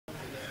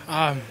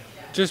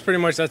Just pretty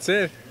much that's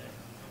it.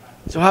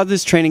 So how's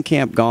this training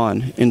camp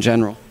gone in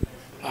general?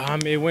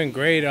 It went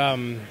great.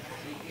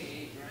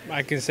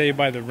 I can say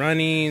by the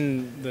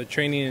running, the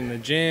training in the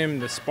gym,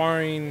 the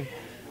sparring,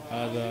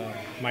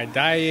 my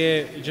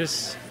diet,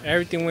 just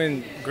everything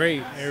went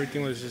great.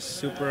 Everything was just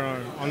super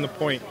on the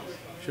point,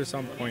 just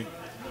on point.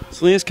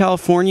 Salinas,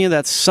 California,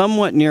 that's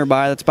somewhat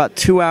nearby. That's about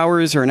 2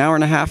 hours or an hour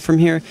and a half from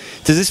here.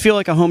 Does this feel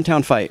like a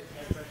hometown fight?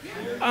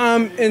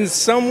 In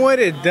somewhat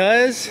it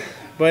does,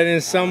 but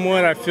in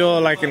somewhat I feel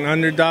like an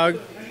underdog.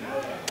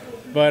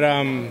 But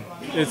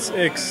it's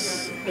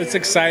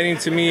exciting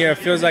to me. It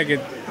feels like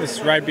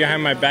it's right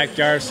behind my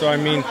backyard. So I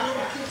mean,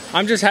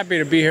 I'm just happy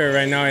to be here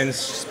right now, and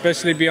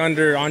especially be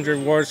under Andre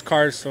Ward's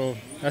card. So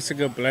that's a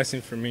good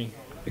blessing for me.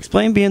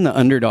 Explain being the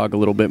underdog a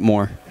little bit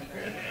more.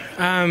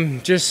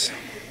 Just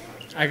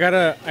I got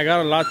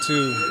a lot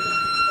to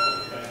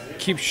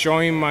keep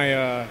showing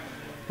my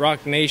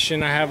Roc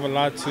Nation. I have a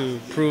lot to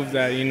prove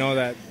that, you know,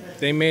 that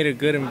they made a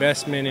good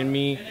investment in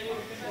me,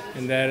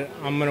 and that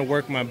I'm gonna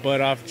work my butt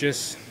off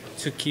just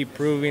to keep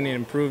proving and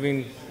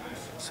improving,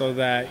 so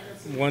that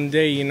one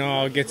day, you know,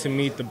 I'll get to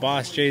meet the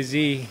boss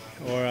Jay-Z,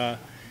 or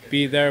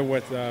be there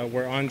with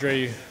where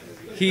Andre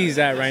he's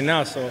at right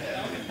now. So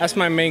that's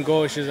my main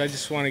goal. Is I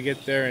just want to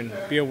get there and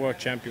be a world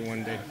champion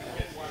one day.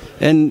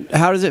 And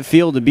how does it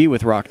feel to be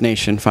with Roc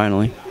Nation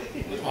finally?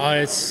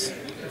 It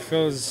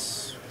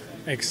feels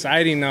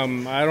exciting.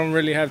 I don't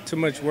really have too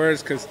much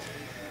words, because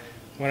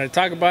when I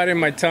talk about it,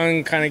 my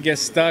tongue kind of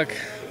gets stuck.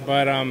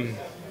 But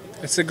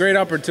it's a great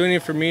opportunity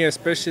for me,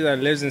 especially that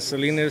lives in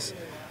Salinas.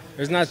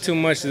 There's not too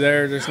much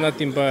there. There's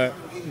nothing but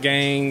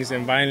gangs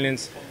and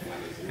violence.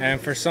 And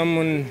for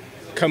someone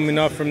coming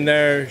up from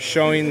there,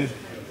 showing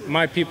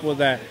my people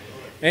that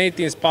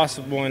anything is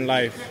possible in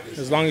life,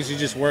 as long as you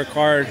just work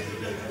hard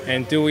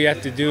and do what you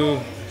have to do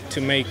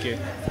to make it.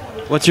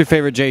 What's your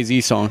favorite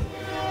Jay-Z song?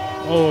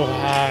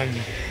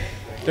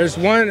 There's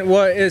one.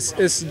 Well,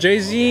 it's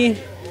Jay-Z.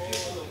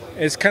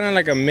 It's kind of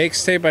like a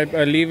mixtape. I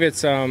believe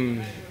it's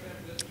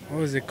what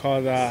was it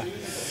called?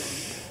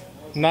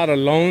 Not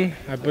Alone.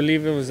 I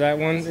believe it was that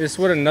one. It's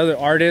with another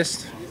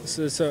artist.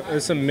 It's a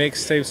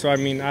mixtape. So I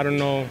mean, I don't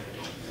know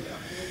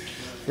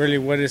really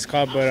what it's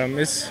called, but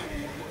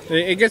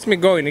it gets me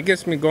going. It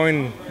gets me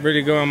going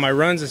really good on my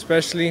runs,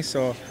 especially.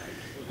 So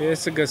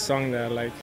it's a good song that I like.